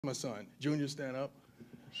My son, Junior, stand up.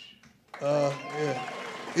 Yeah.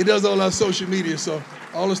 He does all our social media, so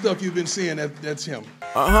all the stuff you've been seeing, that's him.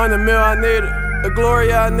 100 mil, I need it. The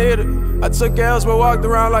glory, I need it. I took L's but walked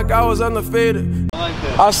around like I was undefeated.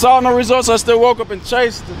 I saw no results, I still woke up and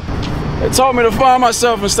chased it. They told me to find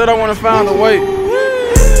myself, instead I want to find a way.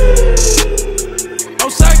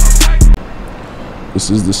 This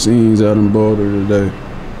is the scenes out in Boulder today.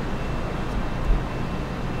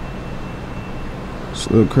 It's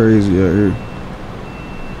a little crazy out here.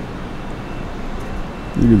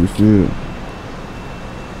 Look at the field.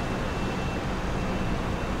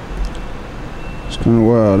 It's kind of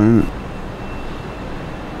wild, ain't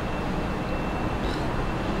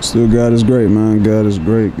it? Still, God is great, man. God is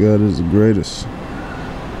great. God is the greatest.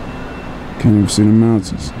 Can't even see the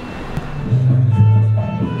mountains.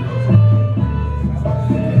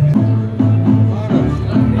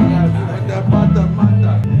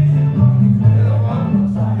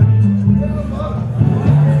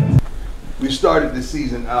 We started this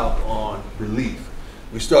season out on belief.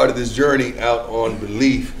 We started this journey out on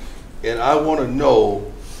belief, and I want to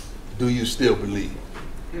know, do you still believe?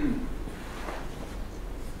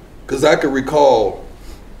 Because I can recall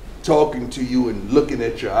talking to you and looking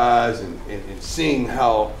at your eyes and seeing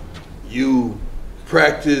how you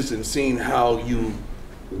practiced and seeing how you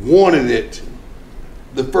wanted it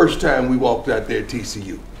the first time we walked out there at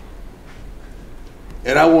TCU.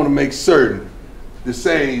 And I want to make certain the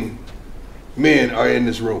same men are in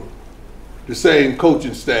this room. The same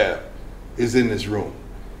coaching staff is in this room.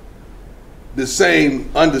 The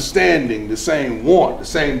same understanding, the same want, the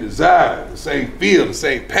same desire, the same feel, the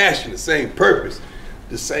same passion, the same purpose,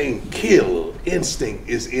 the same kill instinct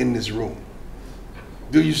is in this room.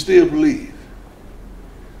 Do you still believe?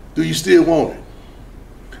 Do you still want it?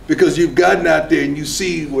 Because you've gotten out there and you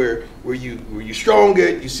see where you're strong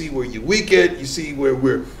at, you see where you're weak at, you see where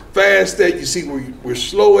we're fast at, you see where we're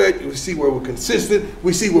slow at, you see where we're consistent,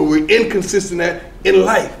 we see where we're inconsistent at in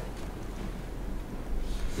life.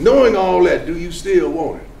 Knowing all that, do you still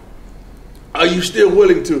want it? Are you still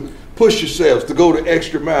willing to push yourselves to go the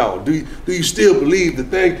extra mile? Do you still believe the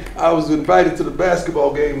thing? I was invited to the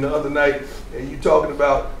basketball game the other night, and you talking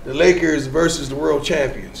about the Lakers versus the world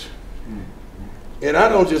champions. And I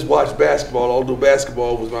don't just watch basketball, although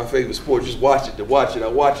basketball was my favorite sport. Just watch it to watch it. I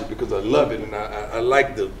watch it because I love it, and I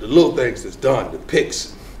like the little things that's done, the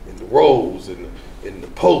picks and the rolls and the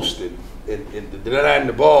post and the denying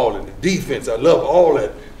the ball and the defense. I love all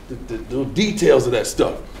that, the details of that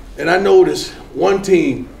stuff. And I noticed one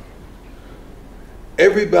team,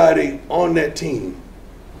 everybody on that team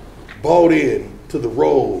bought in to the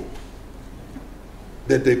role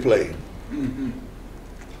that they played.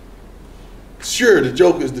 Sure, the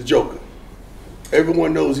Joker is the Joker.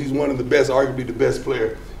 Everyone knows he's one of the best, arguably the best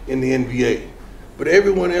player in the NBA. But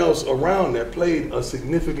everyone else around that played a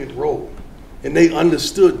significant role. And they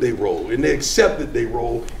understood their role, and they accepted their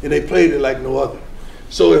role, and they played it like no other.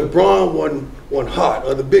 So if Braun won hot,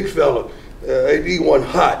 or the big fella, he won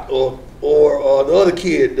hot, or the other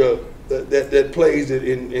kid that plays it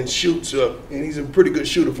and shoots, and he's a pretty good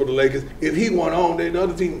shooter for the Lakers, if he won on, then the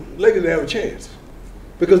other team, Lakers didn't have a chance.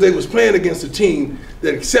 Because they was playing against a team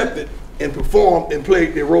that accepted and performed and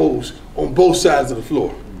played their roles on both sides of the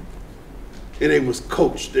floor. And they was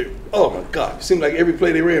coached. Oh my God, it seemed like every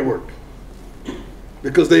play they ran worked.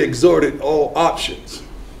 Because they exhorted all options.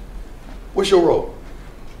 What's your role?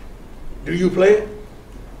 Do you play it?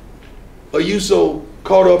 Are you so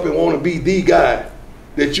caught up and want to be the guy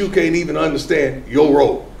that you can't even understand your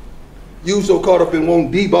role? You so caught up in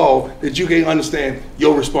wanting the ball that you can't understand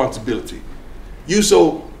your responsibility. You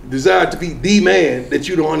so desire to be the man that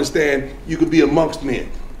you don't understand you could be amongst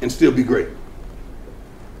men and still be great.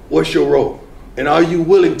 What's your role? And are you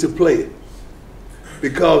willing to play it?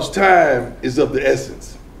 Because time is of the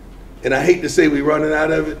essence. And I hate to say we're running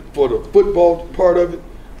out of it for the football part of it,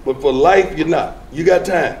 but for life, you're not. You got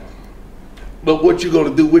time. But what you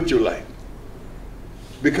gonna do with your life?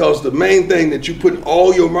 Because the main thing that you put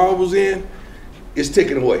all your marbles in is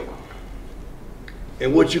taken away.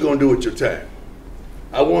 And what you gonna do with your time?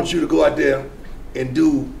 I want you to go out there and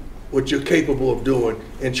do what you're capable of doing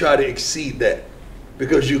and try to exceed that,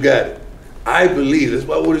 because you got it. I believe. That's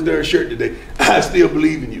why I wore this darn shirt today. I still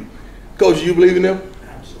believe in you. Coach, you believe in them?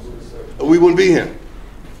 Absolutely, sir. Or we wouldn't be here.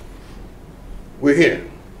 We're here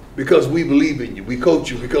because we believe in you. We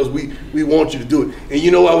coach you because we want you to do it. And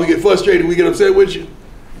you know why we get frustrated, we get upset with you?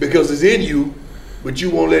 Because it's in you, but you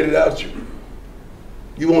won't let it out you.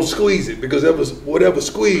 You won't squeeze it, because whatever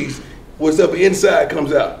squeeze, whatever inside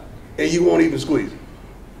comes out, and you won't even squeeze it.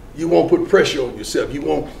 You won't put pressure on yourself. You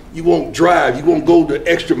won't drive. You won't go the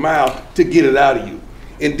extra mile to get it out of you.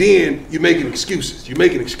 And then you're making excuses. You're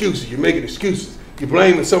making excuses. You're making excuses. You're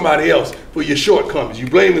blaming somebody else for your shortcomings.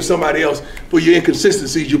 You're blaming somebody else for your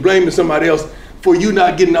inconsistencies. You're blaming somebody else for you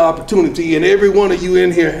not getting the opportunity. And every one of you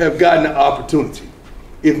in here have gotten the opportunity.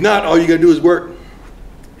 If not, all you gotta do is work.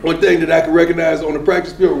 One thing that I can recognize on the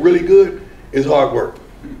practice field really good is hard work.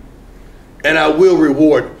 And I will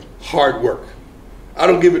reward hard work. I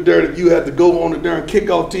don't give a darn if you have to go on the darn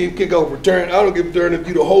kickoff team, kickoff return. I don't give a darn if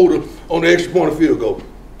you're the holder on the extra point of field goal.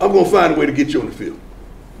 I'm gonna find a way to get you on the field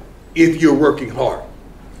if you're working hard.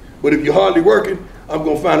 But if you're hardly working, I'm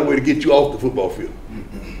gonna find a way to get you off the football field.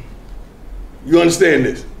 You understand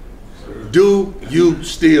this? Do you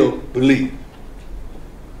still believe?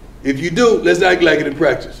 If you do, let's act like it in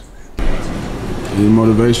practice. Any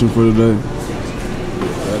motivation for today?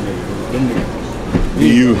 Be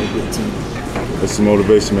you. That's the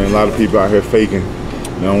motivation, man. A lot of people out here faking.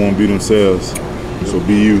 They don't want to be themselves. So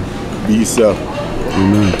be you. Be yourself.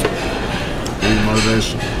 Amen. Any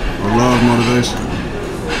motivation? Or love motivation?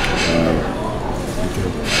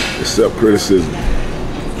 Accept criticism.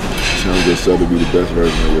 Challenge yourself to be the best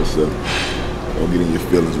version of yourself. Don't get in your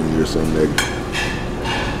feelings when you're so negative.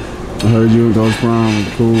 I heard you and Coach Prime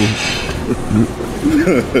were cool.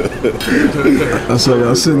 I saw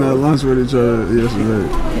y'all sitting at lunch with each other yesterday.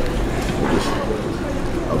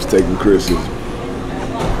 I was taking criticism.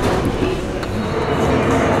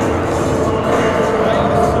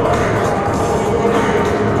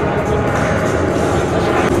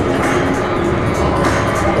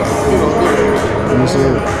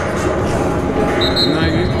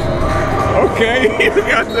 Okay, you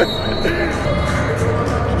got that.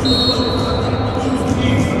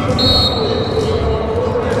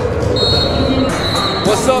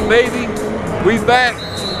 What's up, baby? We back.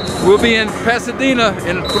 We'll be in Pasadena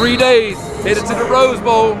in 3 days, headed to the Rose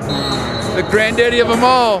Bowl. The granddaddy of them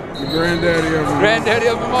all. The granddaddy of them all. Granddaddy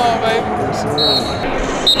of them all, baby.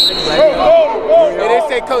 And they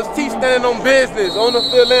say Coach T standing on business, on the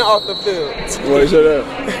field and off the field. Why you say that?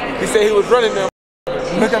 He said he was running them.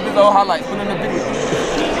 Look up his old highlights, put in the video.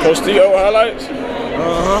 Coach T old highlights?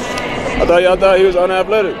 I thought y'all thought he was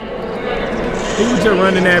unathletic. He was just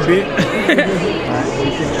running that bit.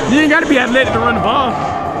 You ain't got to be athletic to run the ball.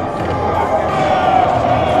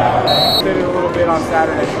 Did it a little bit on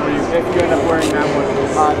Saturday for you, if you end up wearing that one.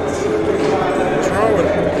 What's wrong with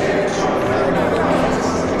it?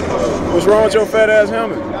 What's wrong with your fat ass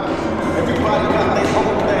helmet?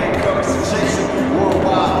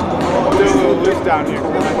 Do a little loose down here.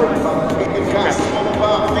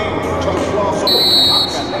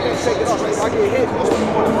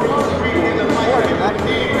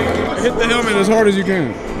 Hit the helmet as hard as you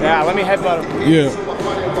can. Yeah, let me headbutt him. Yeah.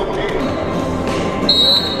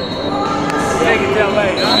 Take it to LA.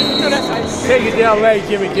 Take it to LA,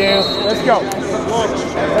 Jimmy Jam. Let's go.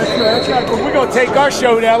 Let's go. We're going to take our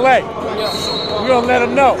show to LA. We're going to let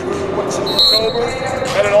them know. October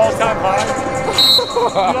at an all-time high.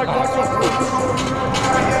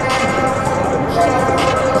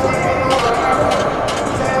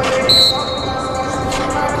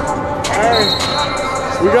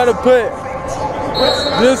 We gotta put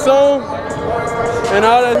this on and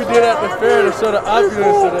all that we did at the fair to show the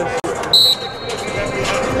opulence of that.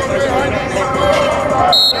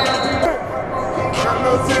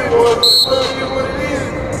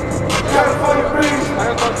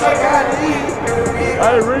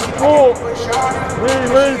 Hey, reach full.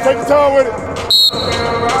 Lean, take your time with it.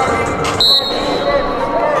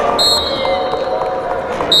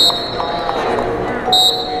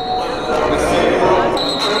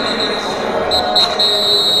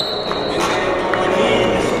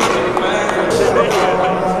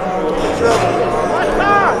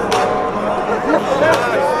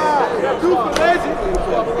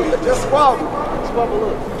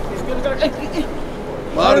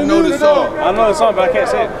 I already know this song. I know the song, but I can't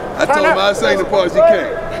say it. I told him I sang the parts he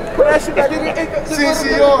can't. Put that shit back in.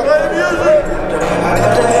 CCR.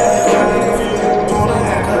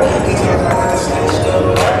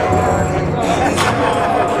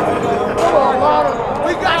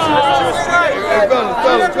 We got you.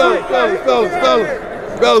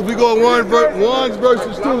 Fellas, we going ones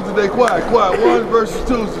versus twos today. Quiet. Ones versus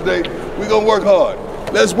twos today. We gonna work hard.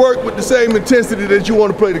 Let's work with the same intensity that you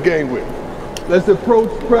want to play the game with. Let's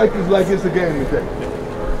approach practice like it's a game today.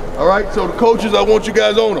 All right, so the coaches, I want you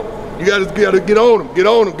guys on them. You guys gotta get on them, get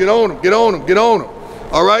on them.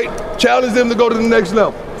 All right, challenge them to go to the next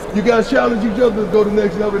level. You guys challenge each other to go to the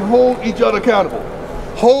next level and hold each other accountable.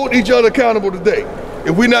 Hold each other accountable today.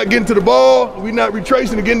 If we're not getting to the ball, we're not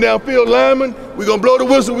retracing and getting downfield linemen, we're gonna blow the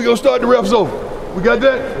whistle, we're gonna start the refs over. We got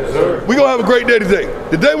that? Yes, sir. We're gonna have a great day today.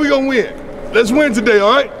 Today we're gonna win. Let's win today,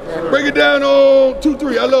 all right? Break it down on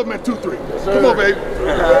 2-3. I love him at 2-3. Come on, baby.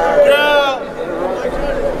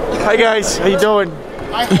 Hi guys, how you doing? All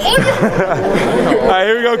right,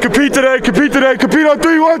 here we go. Compete today. Compete today. Compete on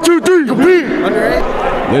 3. 1, 2, 3. Compete.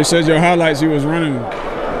 They said your highlights. You was running. I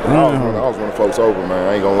was running folks over, man.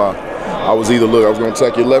 I ain't gonna lie. I was either I was gonna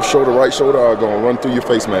attack your left shoulder, right shoulder, or I was gonna run through your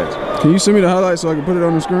face mask. Can you send me the highlights so I can put it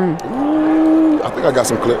on the screen? Ooh, I think I got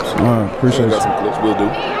some clips. All right, appreciate it. I got some clips. We'll do.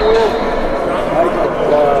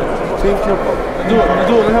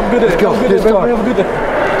 Have a good day. Let's go. Have a good day.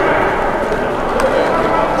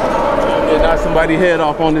 Knock somebody's head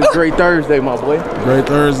off on this great Thursday, my boy. Great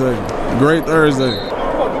Thursday. Great Thursday.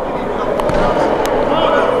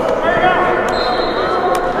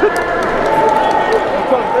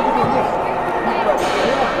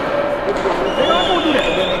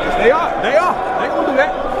 They ain't gonna do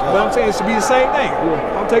that. But I'm saying it should be the same thing.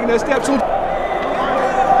 I'm taking that step too.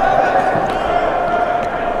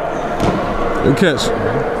 Good catch.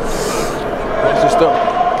 That's your stuff.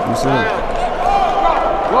 Yes, sir.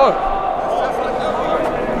 Look.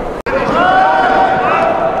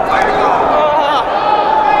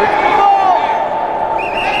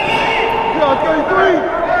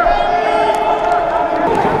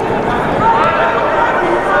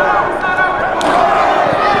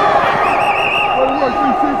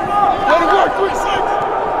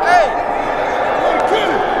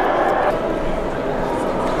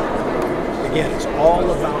 Again, it's all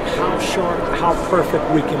about how sharp, how perfect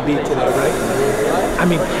we can be today, right? I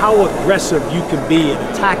mean, how aggressive you can be in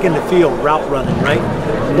attacking the field, route running, right?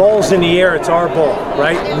 Ball's in the air, it's our ball,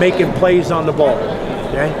 right? Making plays on the ball,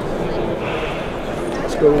 okay?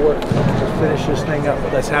 Let's go to work. Let's finish this thing up.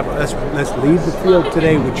 Let's leave the field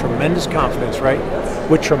today with tremendous confidence, right?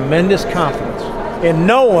 With tremendous confidence, and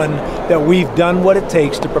knowing that we've done what it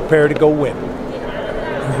takes to prepare to go win.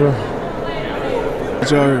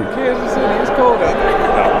 Kansas City, it's cold out there.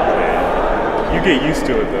 You get used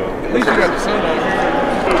to it though. At least you got the sun out here.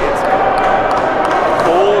 It's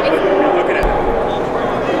cold, but you're looking at it.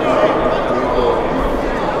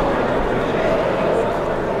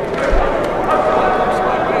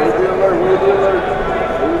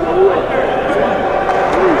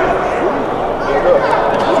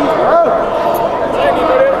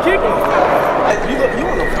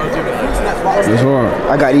 It's hard.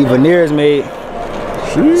 I got these veneers made.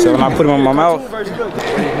 So when I put them on my mouth,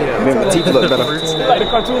 make my teeth look better. Like the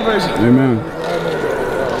cartoon version. Amen.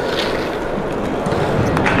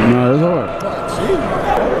 No, it's hard.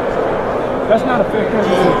 That's not a fair catch.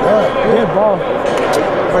 Dead ball.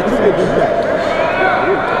 Like you get this back.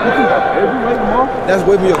 If you wake him off, That's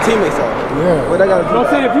waving your teammates off. yeah. What I gotta do? I'm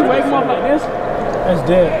saying if you wake him up like this, that's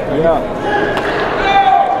dead. Yeah.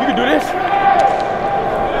 You can do this.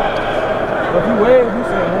 But if you wave, you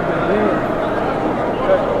say that's dead.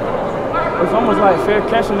 It's almost like fair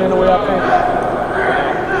catching in the way I think.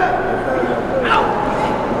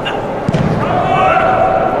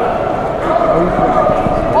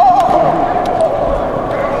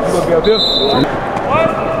 You gonna be up here?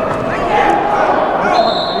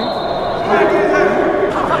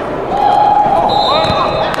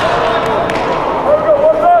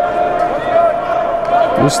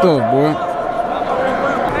 Good stuff, boy.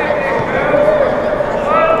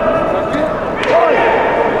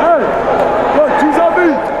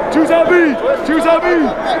 Choose on me! Choose on me!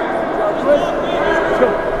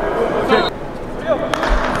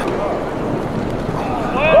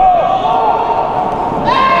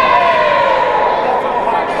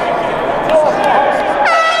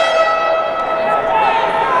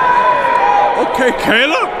 Okay,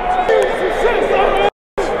 Caleb.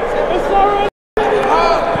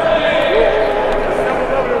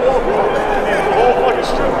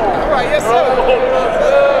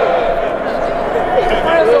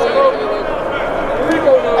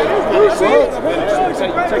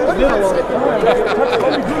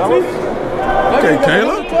 Okay,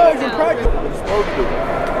 Caleb.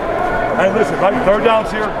 Hey, listen, right, third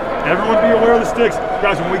downs here. Everyone be aware of the sticks.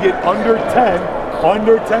 Guys, when we get under 10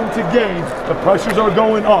 to gain, the pressures are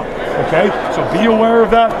going up, okay? So be aware of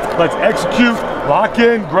that. Let's execute, lock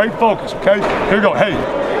in, great focus, okay? Here we go, hey.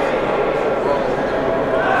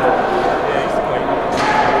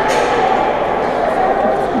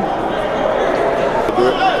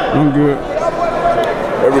 I'm good.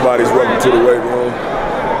 Everybody's welcome to the weight room.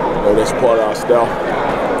 You know, that's part of our style.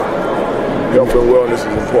 Health and wellness is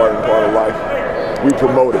an important part of life. We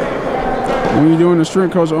promote it. When you doing the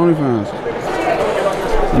strength coach OnlyFans?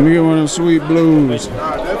 Let me get one of them sweet blues.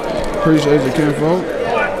 Appreciate you, Ken folk.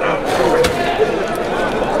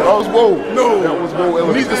 That was whoa. No. That was whoa.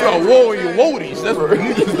 You need to start whoaing your woadies. That's what you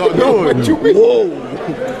need to start doing. What you mean? Whoa.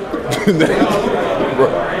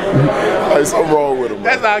 Hey, something wrong with him.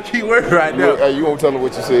 That's our key word right now. Hey, you won't tell him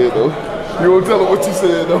what you said though. You won't tell him what you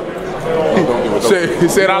said though.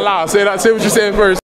 Say it out loud. Say what you said first.